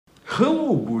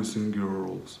Hello boys and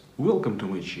girls, welcome to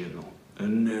my channel,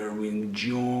 Unnerving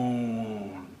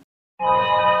John.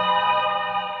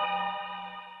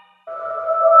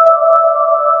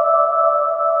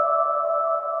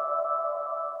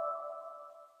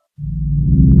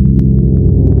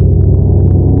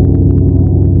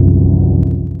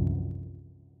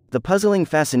 The puzzling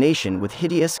fascination with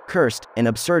hideous, cursed, and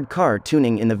absurd car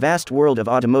tuning in the vast world of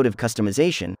automotive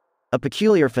customization, a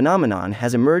peculiar phenomenon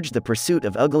has emerged: the pursuit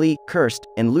of ugly, cursed,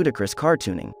 and ludicrous car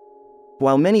tuning.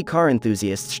 While many car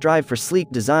enthusiasts strive for sleek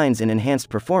designs and enhanced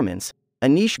performance, a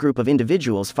niche group of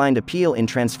individuals find appeal in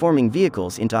transforming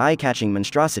vehicles into eye-catching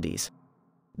monstrosities.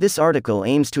 This article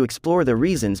aims to explore the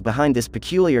reasons behind this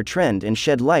peculiar trend and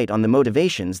shed light on the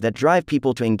motivations that drive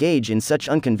people to engage in such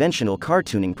unconventional car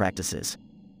tuning practices.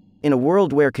 In a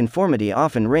world where conformity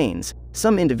often reigns,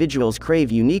 some individuals crave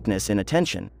uniqueness and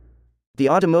attention. The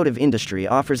automotive industry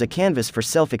offers a canvas for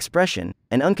self-expression,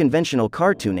 and unconventional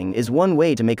car tuning is one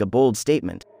way to make a bold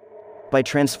statement. By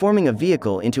transforming a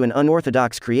vehicle into an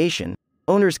unorthodox creation,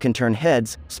 owners can turn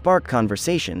heads, spark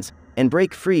conversations, and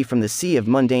break free from the sea of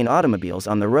mundane automobiles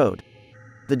on the road.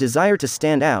 The desire to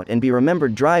stand out and be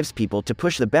remembered drives people to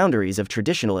push the boundaries of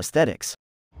traditional aesthetics.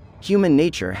 Human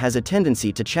nature has a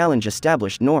tendency to challenge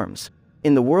established norms.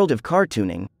 In the world of car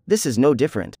tuning, this is no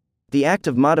different. The act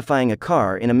of modifying a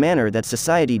car in a manner that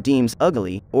society deems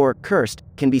ugly or cursed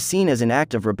can be seen as an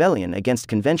act of rebellion against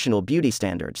conventional beauty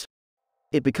standards.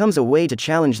 It becomes a way to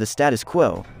challenge the status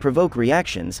quo, provoke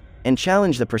reactions, and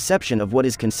challenge the perception of what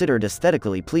is considered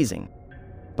aesthetically pleasing.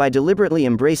 By deliberately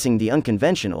embracing the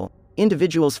unconventional,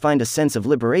 individuals find a sense of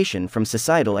liberation from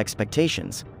societal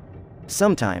expectations.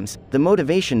 Sometimes, the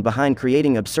motivation behind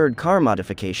creating absurd car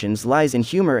modifications lies in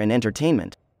humor and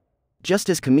entertainment.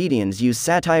 Just as comedians use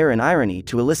satire and irony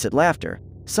to elicit laughter,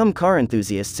 some car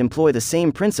enthusiasts employ the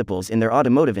same principles in their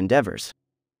automotive endeavors.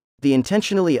 The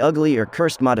intentionally ugly or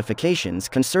cursed modifications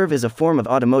can serve as a form of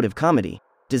automotive comedy,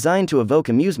 designed to evoke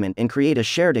amusement and create a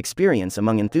shared experience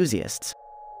among enthusiasts.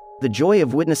 The joy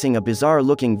of witnessing a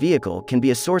bizarre-looking vehicle can be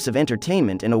a source of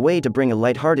entertainment and a way to bring a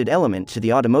lighthearted element to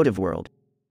the automotive world.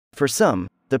 For some,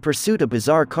 the pursuit of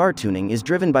bizarre car tuning is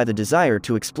driven by the desire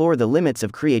to explore the limits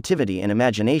of creativity and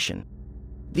imagination.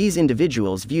 These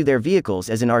individuals view their vehicles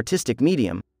as an artistic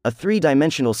medium, a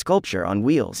three-dimensional sculpture on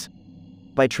wheels.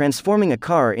 By transforming a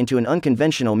car into an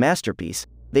unconventional masterpiece,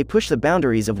 they push the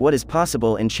boundaries of what is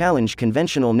possible and challenge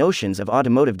conventional notions of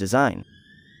automotive design.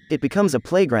 It becomes a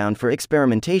playground for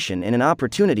experimentation and an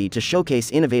opportunity to showcase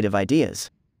innovative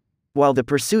ideas. While the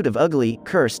pursuit of ugly,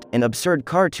 cursed, and absurd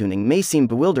car tuning may seem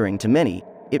bewildering to many,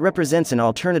 it represents an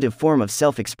alternative form of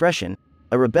self-expression,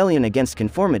 a rebellion against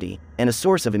conformity, and a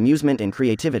source of amusement and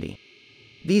creativity.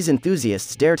 These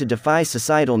enthusiasts dare to defy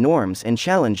societal norms and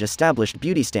challenge established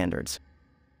beauty standards.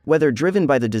 Whether driven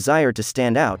by the desire to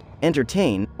stand out,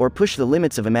 entertain, or push the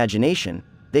limits of imagination,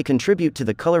 they contribute to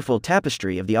the colorful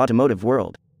tapestry of the automotive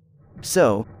world.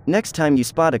 So, next time you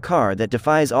spot a car that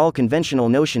defies all conventional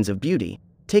notions of beauty,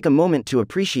 take a moment to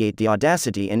appreciate the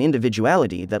audacity and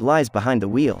individuality that lies behind the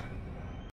wheel.